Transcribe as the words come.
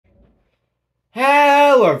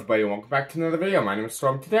Hello everybody and welcome back to another video. My name is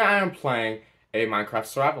Storm. Today I am playing a Minecraft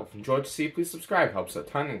survival. If you enjoyed to see, please subscribe. Helps a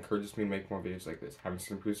ton and encourages me to make more videos like this. Haven't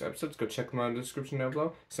seen previous episodes, go check them out in the description down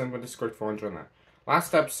below. Send my Discord for and join that.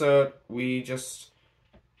 Last episode, we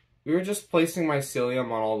were just placing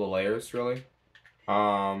mycelium on all the layers, really.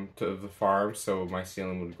 To the farm, so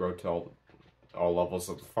mycelium would grow to all levels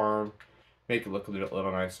of the farm. Make it look a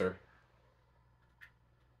little nicer.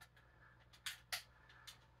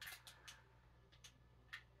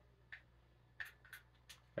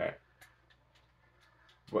 Okay.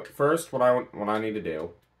 But first, what I need to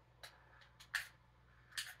do.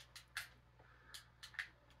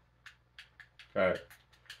 Okay.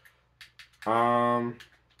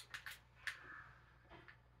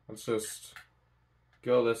 Let's just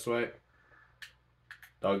go this way.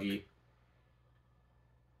 Doggy.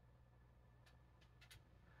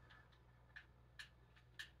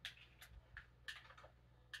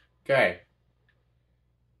 Okay.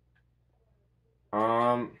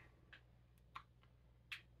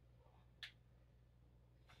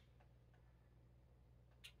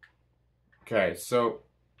 Okay, so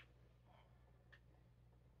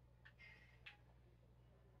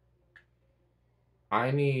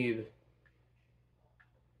I need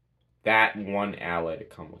that one ally to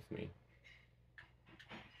come with me.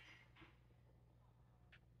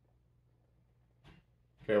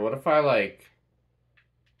 Okay, what if I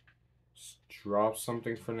just drop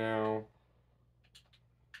something for now?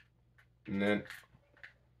 And then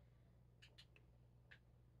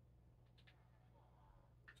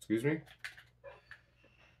excuse me?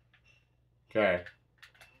 Okay.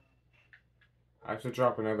 I have to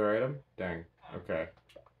drop another item? Dang. Okay.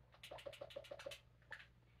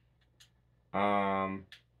 Let's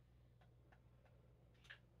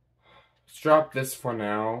drop this for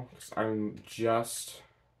now, because I'm just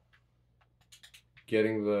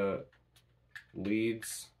getting the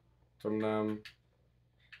leads from them.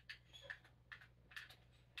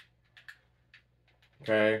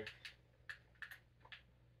 Okay.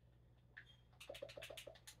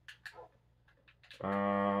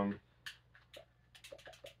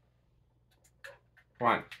 Come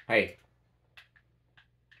on. Hey.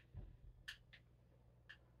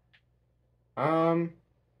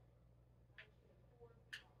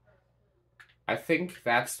 I think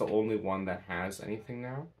that's the only one that has anything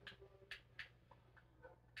now.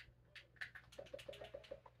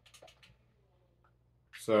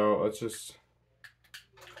 So let's just...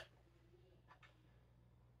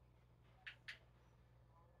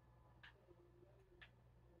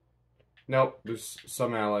 Nope, there's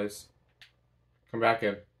some allies. Come back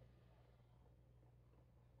in.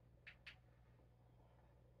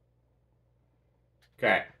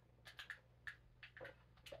 Okay.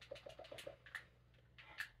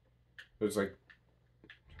 There's is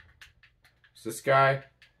this guy?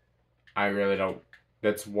 I really don't.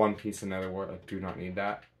 That's one piece of netherwort. I do not need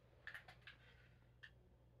that.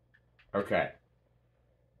 Okay.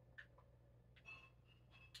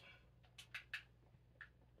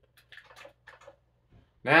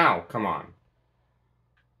 Now, come on.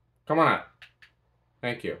 Come on up.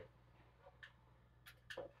 Thank you.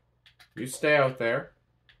 You stay out there.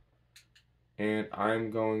 And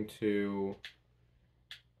I'm going to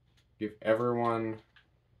give everyone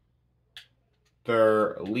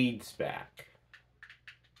their leads back.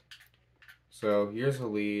 So here's a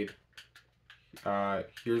lead.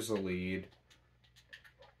 Here's a lead.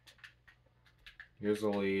 Here's a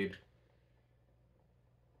lead.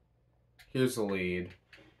 Here's a lead.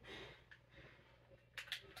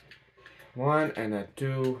 One and a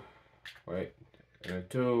two. Wait. And a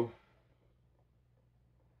two.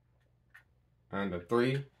 And a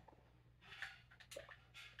three.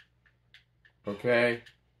 Okay.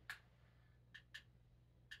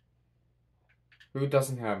 Who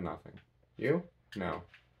doesn't have nothing? You? No.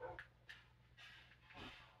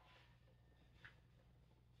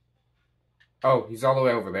 Oh, he's all the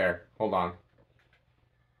way over there. Hold on.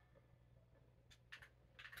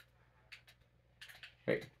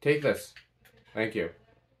 Hey, take this. Thank you.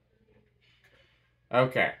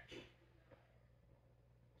 Okay.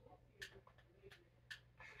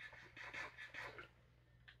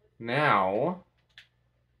 Now,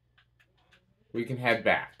 we can head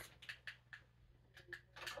back.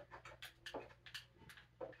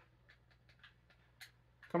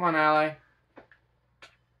 Come on, ally.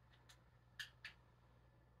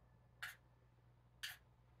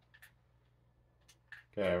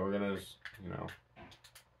 Okay, we're gonna just,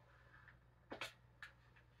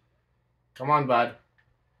 Come on, bud.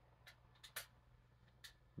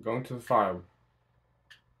 I'm going to the farm.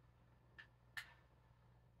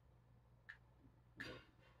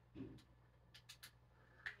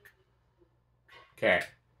 Okay.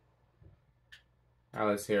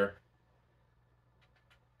 Alice here.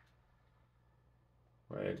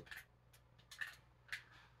 Wait.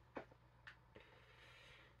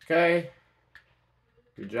 Okay.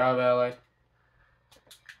 Good job, Ellie.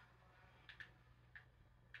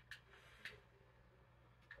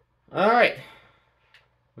 Alright.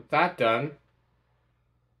 With that done,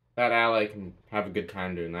 that ally can have a good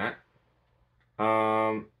time doing that.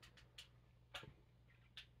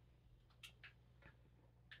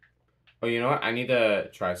 Oh, you know what? I need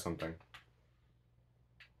to try something.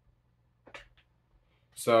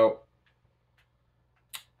 So,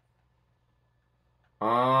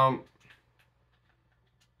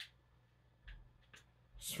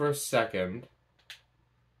 just for a second,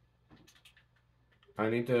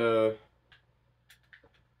 I need to,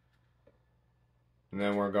 and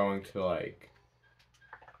then we're going to like,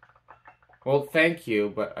 well, thank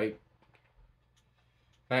you, but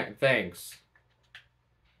thanks.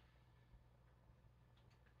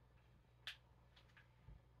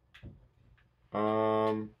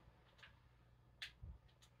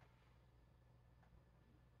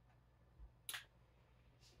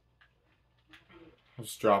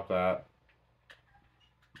 Let's drop that.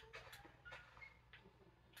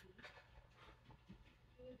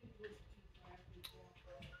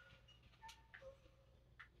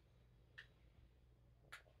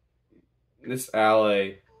 This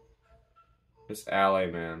ally,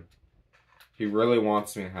 man. He really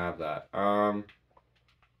wants me to have that.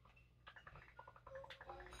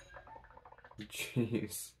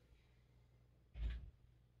 Jeez.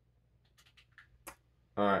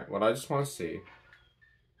 Alright, what I just want to see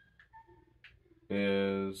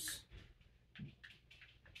is...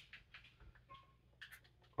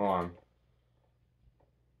 Hold on.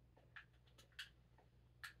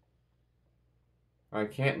 I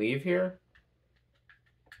can't leave here?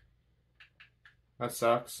 That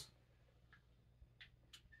sucks.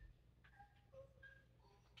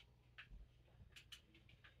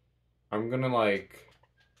 I'm gonna like...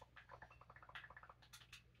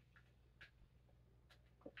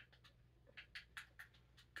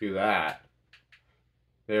 do that.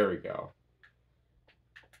 There we go.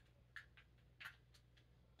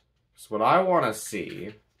 So what I want to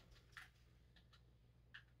see...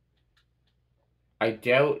 I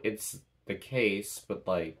doubt it's the case, but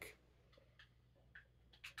like...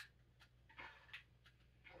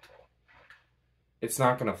 It's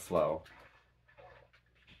not gonna flow.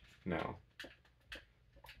 No.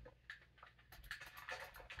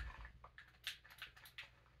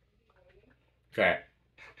 Okay.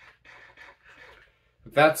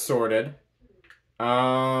 That's sorted.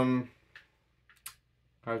 How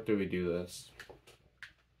do we do this?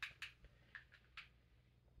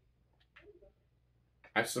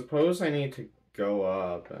 I suppose I need to go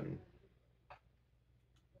up and...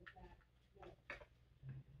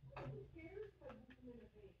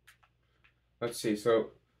 Let's see,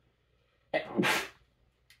 so...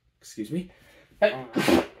 Excuse me. Oh,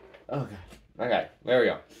 God. Okay, there we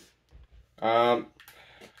go.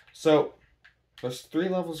 So, there's 3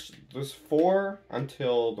 levels, there's 4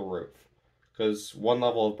 until the roof. Because 1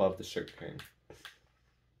 level above the sugarcane.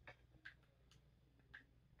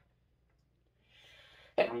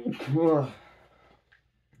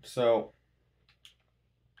 So,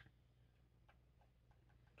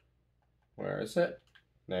 where is it?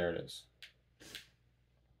 There it is.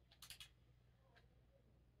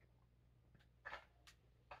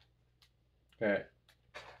 Okay.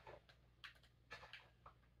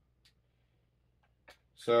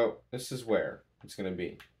 So, this is where it's going to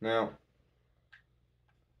be. Now,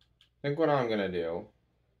 I think what I'm going to do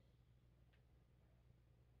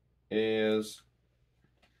is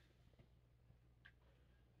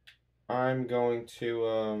I'm going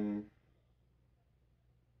to,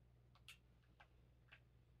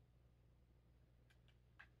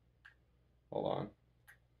 hold on.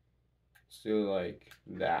 Let's do like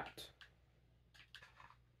that.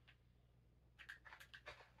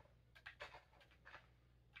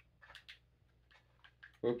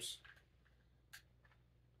 Oops.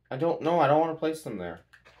 I don't know. I don't want to place them there.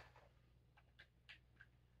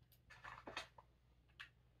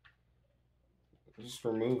 Just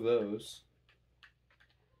remove those.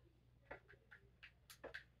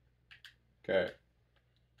 Okay.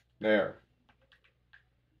 There.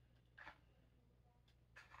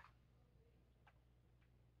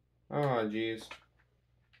 Oh, geez.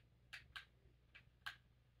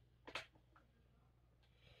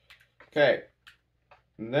 Okay.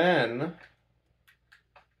 And then,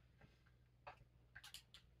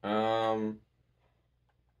 I'm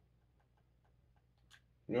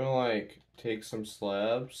gonna like take some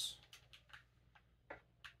slabs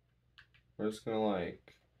we're just gonna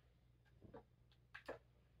like...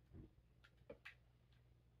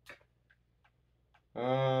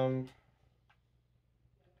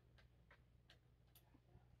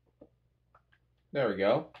 There we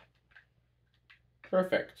go.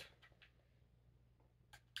 Perfect.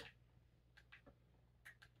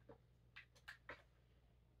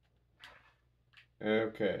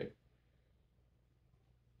 Okay.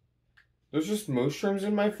 There's just mushrooms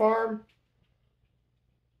in my farm?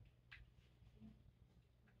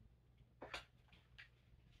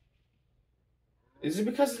 Is it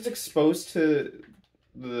because it's exposed to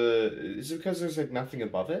the... Is it because there's like nothing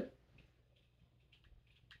above it?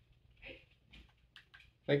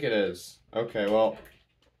 I think it is. Okay, well...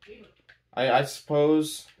 I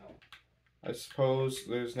suppose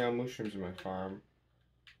there's now mushrooms in my farm.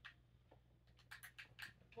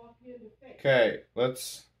 Okay,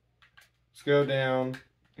 let's go down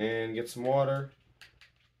and get some water.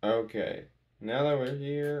 Okay, now that we're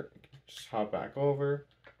here, just hop back over.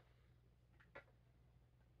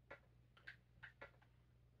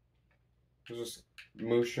 There's just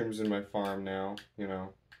mushrooms in my farm now, you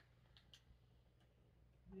know.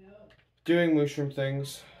 Doing mushroom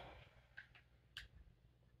things.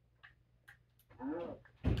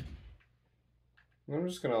 I'm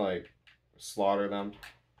just gonna like slaughter them.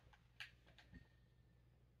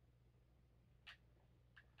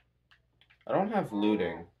 I don't have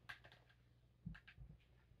looting.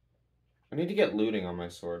 I need to get looting on my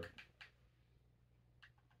sword.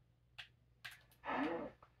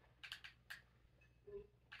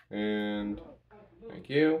 And thank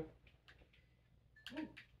you.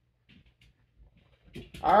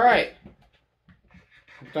 Alright.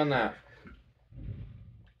 I've done that.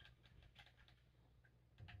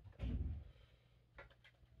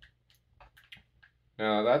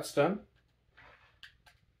 Now that's done.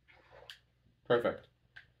 Perfect.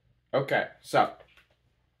 Okay, so.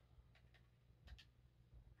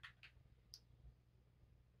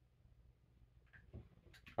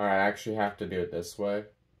 Alright, I actually have to do it this way.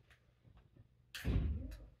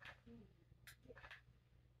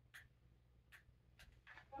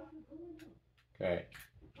 Okay.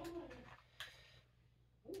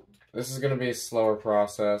 This is going to be a slower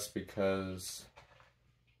process because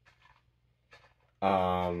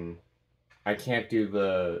I can't do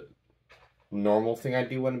the normal thing I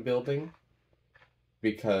do when building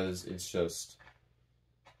because it's just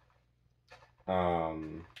my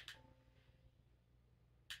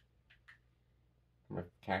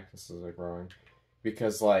cactuses are growing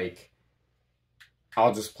because like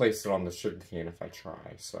I'll just place it on the sugarcane if I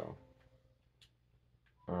try, so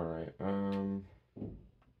alright,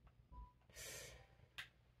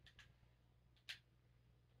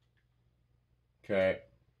 okay.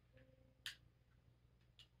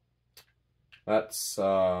 That's,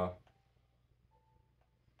 my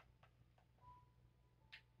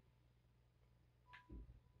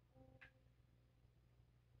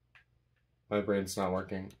brain's not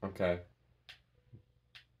working. Okay.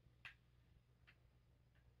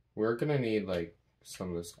 We're gonna need, like,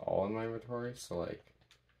 some of this all in my inventory, so, like,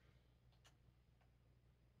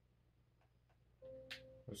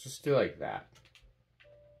 let's just do like that.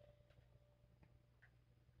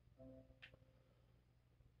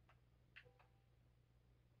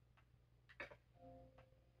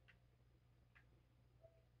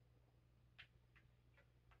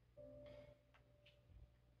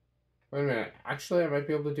 Wait a minute. Actually, I might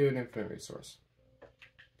be able to do an infinite resource.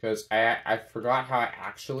 Because I forgot how I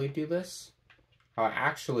actually do this. How I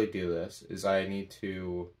actually do this is I need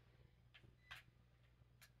to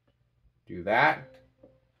do that.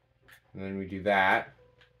 And then we do that.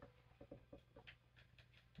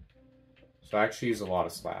 So I actually use a lot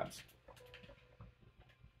of slabs.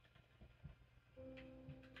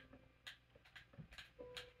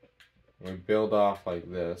 We build off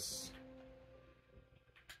like this.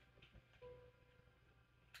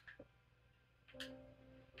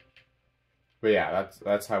 But yeah,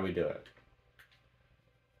 that's how we do it.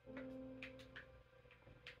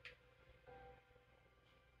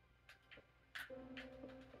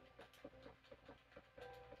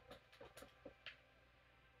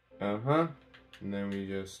 Uh-huh. And then we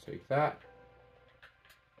just take that.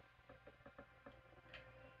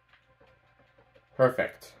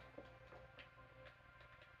 Perfect.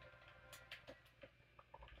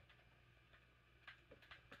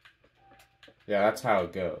 Yeah, that's how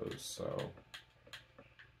it goes, so.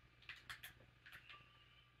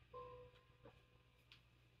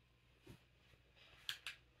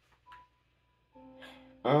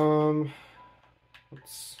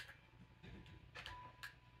 Let's...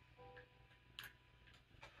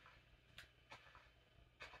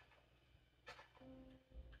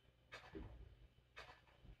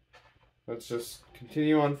 let's just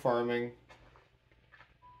continue on farming.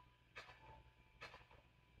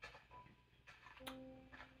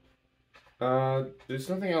 There's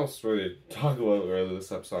nothing else really to talk about really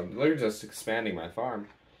this episode. I'm literally just expanding my farm.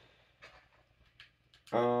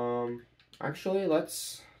 Actually,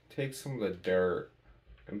 let's take some of the dirt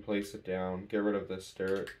and place it down. Get rid of this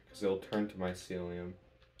dirt, because it'll turn to mycelium.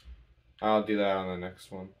 I'll do that on the next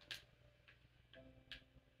one.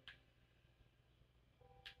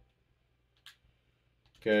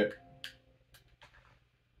 Okay.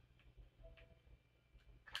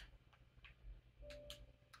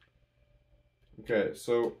 Okay,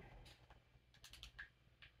 so...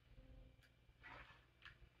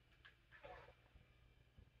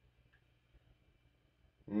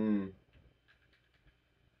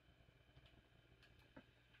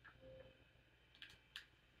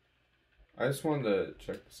 I just wanted to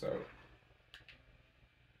check this out.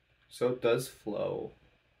 So it does flow.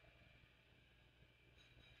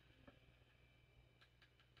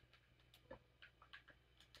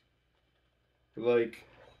 Like...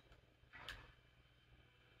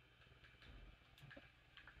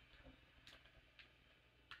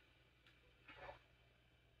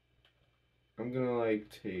 I'm gonna, like,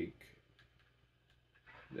 take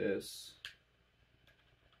this.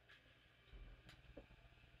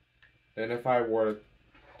 And if I were to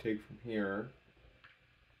take from here...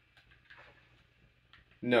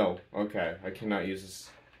 No, okay, I cannot use this.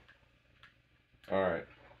 Alright.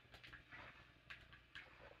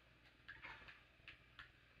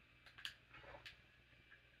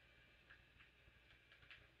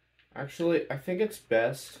 Actually, I think it's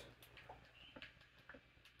best...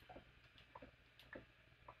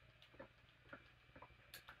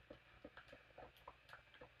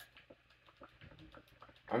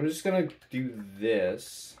 I'm just gonna do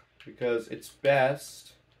this, because it's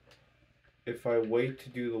best if I wait to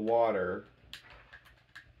do the water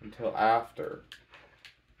until after.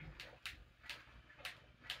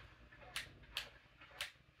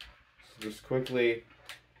 So just quickly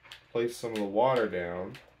place some of the water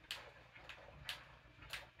down.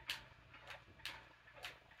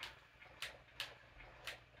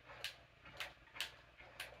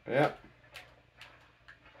 Yep.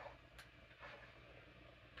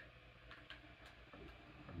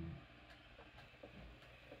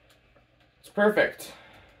 It's perfect.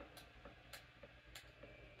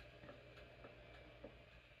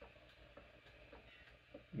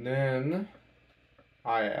 And then,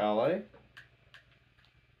 hi, Ally.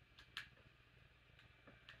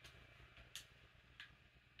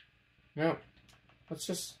 No, let's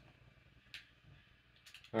just...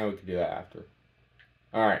 Oh, we can do that after.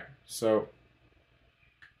 Alright, so...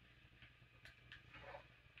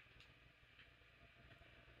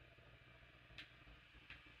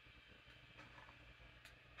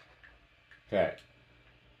 Okay.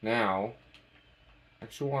 Now, I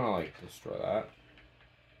actually want to, like, destroy that.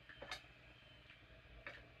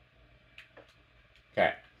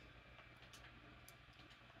 Okay.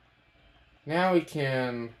 Now we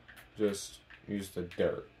can just use the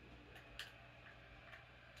dirt.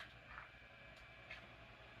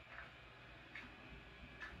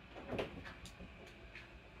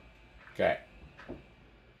 Okay.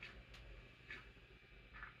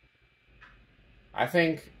 I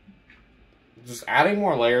think just adding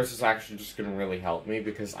more layers is actually just going to really help me,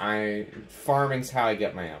 because farming's how I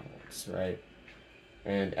get my emeralds, right?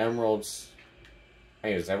 And emeralds, I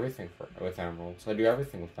use everything with emeralds. I do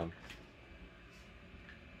everything with them.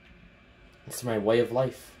 It's my way of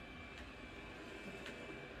life.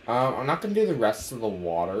 I'm not going to do the rest of the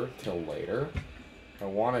water till later. What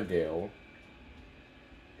I want to do...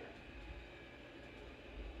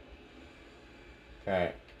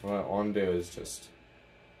 Okay, what I want to do is just...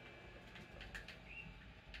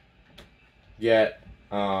 get,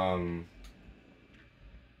 the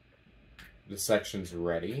sections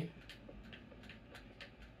ready.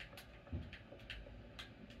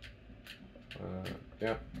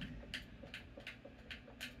 Yeah.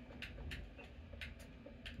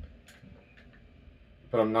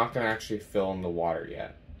 But I'm not going to actually fill in the water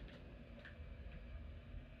yet.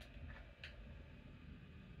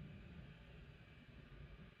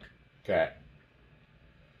 Okay.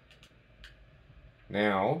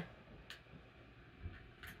 Now,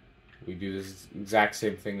 we do this exact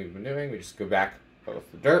same thing we've been doing. We just go back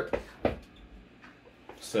with the dirt,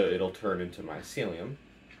 so it'll turn into mycelium.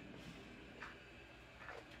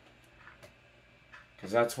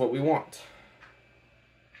 Because that's what we want.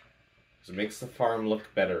 Because it makes the farm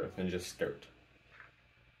look better than just dirt.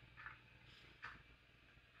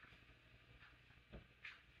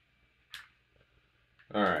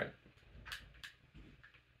 Alright.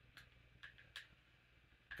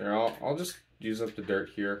 I'll just use up the dirt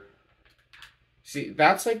here. See,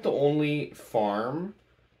 that's like the only farm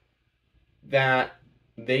that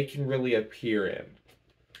they can really appear in.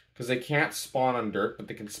 Because they can't spawn on dirt, but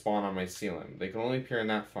they can spawn on my ceiling. They can only appear in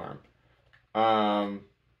that farm.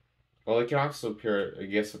 Well, they can also appear, I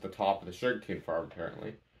guess, at the top of the sugarcane farm,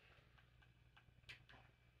 apparently.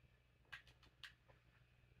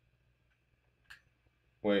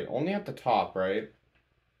 Wait, only at the top, right?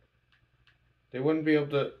 They wouldn't be able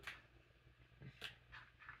to...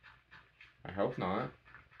 I hope not.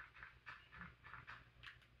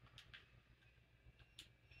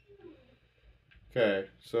 Okay,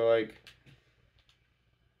 so, like...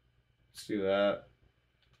 Let's do that.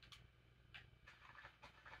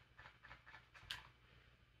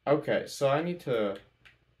 Okay, so I need to...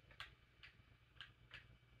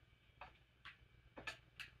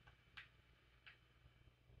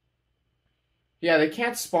 Yeah, they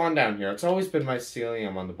can't spawn down here. It's always been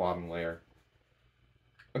mycelium on the bottom layer.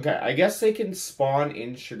 Okay, I guess they can spawn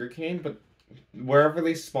in sugarcane, but wherever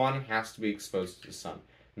they spawn, it has to be exposed to the sun.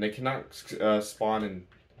 And they cannot spawn in...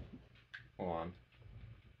 Hold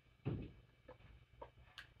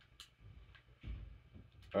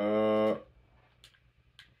on.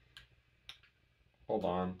 Hold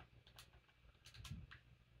on.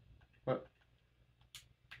 What?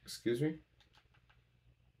 Excuse me?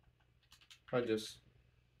 I just...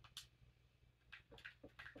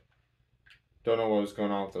 Don't know what was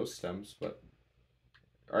going on with those stems, but...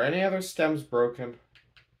 Are any other stems broken?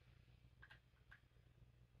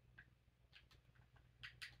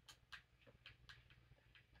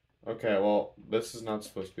 Okay, well, this is not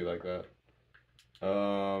supposed to be like that.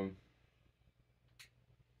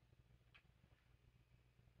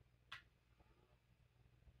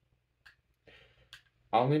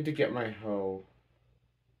 I'll need to get my hoe.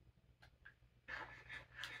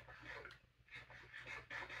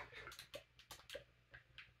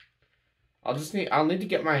 I'll need to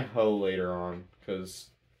get my hoe later on, because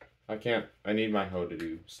I need my hoe to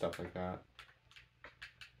do stuff like that.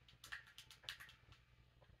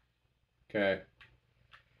 Okay.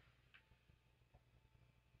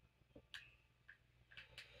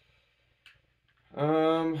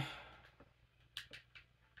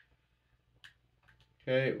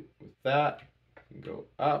 Okay, with that, go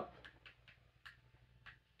up.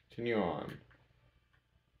 Continue on.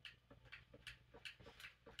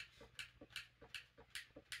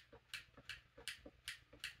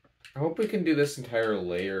 I hope we can do this entire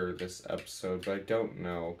layer this episode, but I don't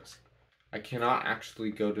know, because I cannot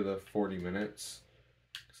actually go to the 40 minutes,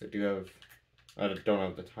 because I don't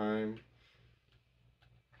have the time.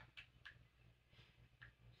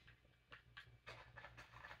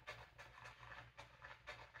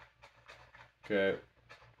 Okay.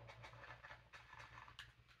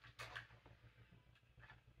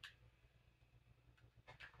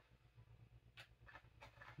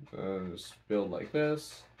 Just build like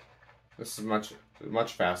this. This is much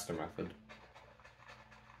faster method.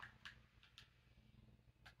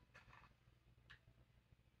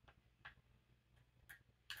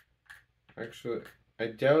 Actually, I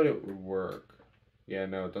doubt it would work. Yeah,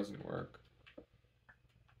 no, it doesn't work.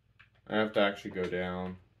 I have to actually go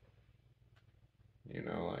down. You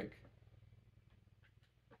know, like...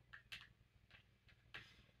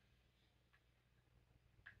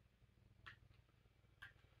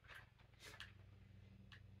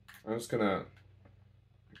 I'm just gonna...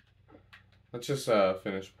 Let's just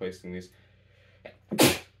finish placing these.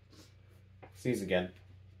 Sneeze again.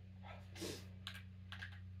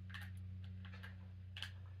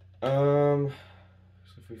 So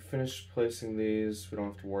if we finish placing these, we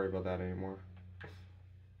don't have to worry about that anymore.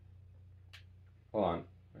 Hold on.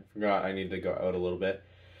 I forgot I need to go out a little bit.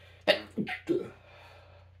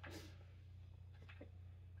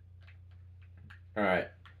 Alright.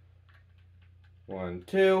 1,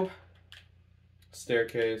 2.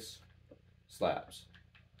 Staircase. Slabs.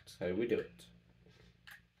 That's how we do it.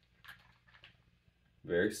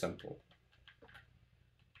 Very simple.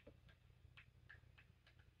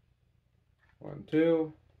 1,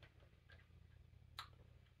 2.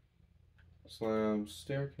 Slabs.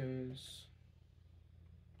 Staircase.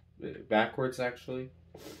 Backwards, actually.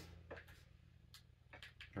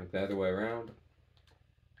 Or the other way around.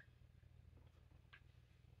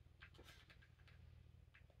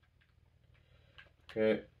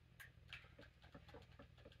 Okay.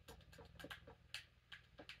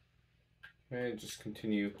 Okay, just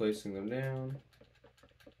continue placing them down.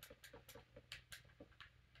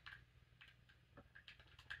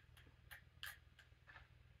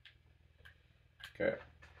 Okay.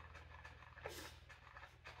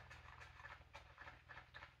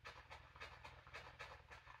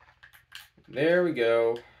 There we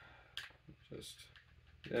go. Just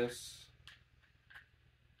this.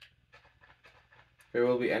 Okay,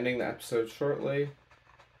 we'll be ending the episode shortly.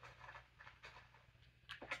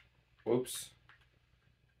 Whoops.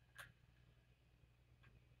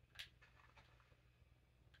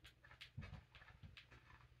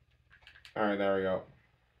 Alright, there we go.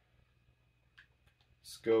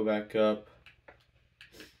 Let's go back up.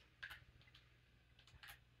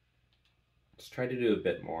 Let's try to do a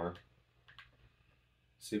bit more.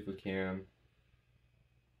 See if we can.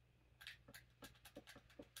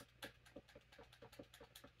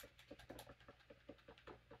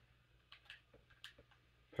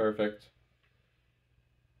 Perfect.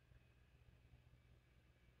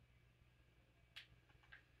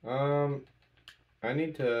 I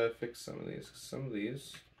need to fix some of these. Some of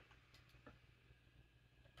these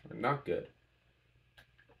are not good.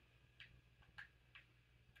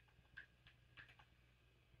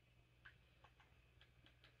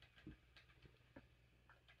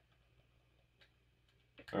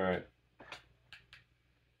 Alright.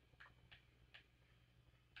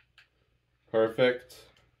 Perfect.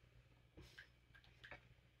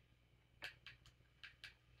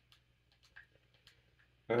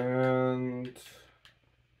 And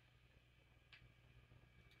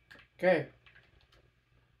okay.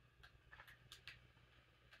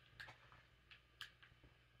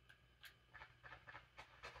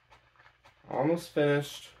 Almost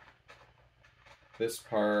finished this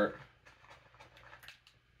part.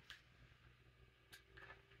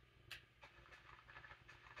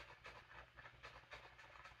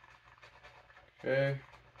 Okay.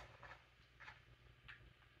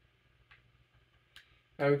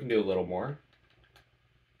 Now we can do a little more.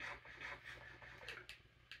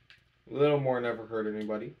 A little more never hurt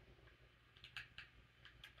anybody.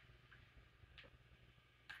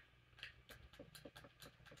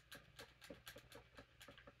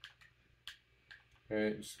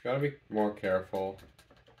 Okay, just gotta be more careful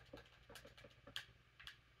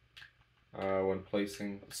when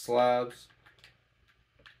placing the slabs.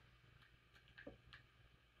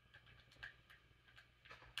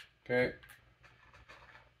 Okay.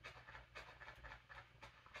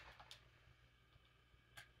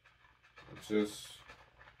 Let's just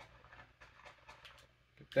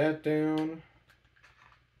get that down.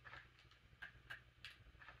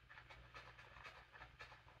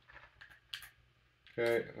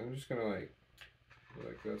 Okay, I'm just gonna like do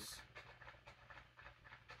like this.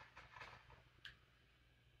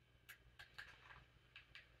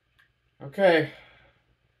 Okay.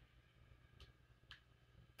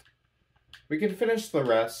 We can finish the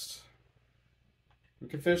rest. We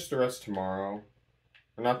can finish the rest tomorrow.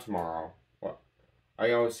 Or not tomorrow. What?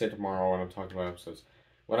 I always say tomorrow when I'm talking about episodes.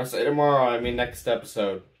 When I say tomorrow, I mean next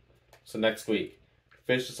episode. So next week.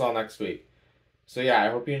 Finish this all next week. So yeah, I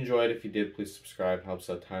hope you enjoyed. If you did, please subscribe. It helps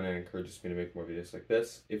a ton and encourages me to make more videos like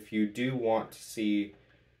this. If you do want to see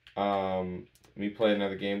me play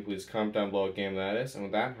another game, please comment down below what game that is. And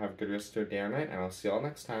with that, have a good rest of your day or night, and I'll see y'all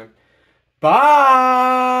next time.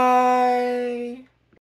 Bye!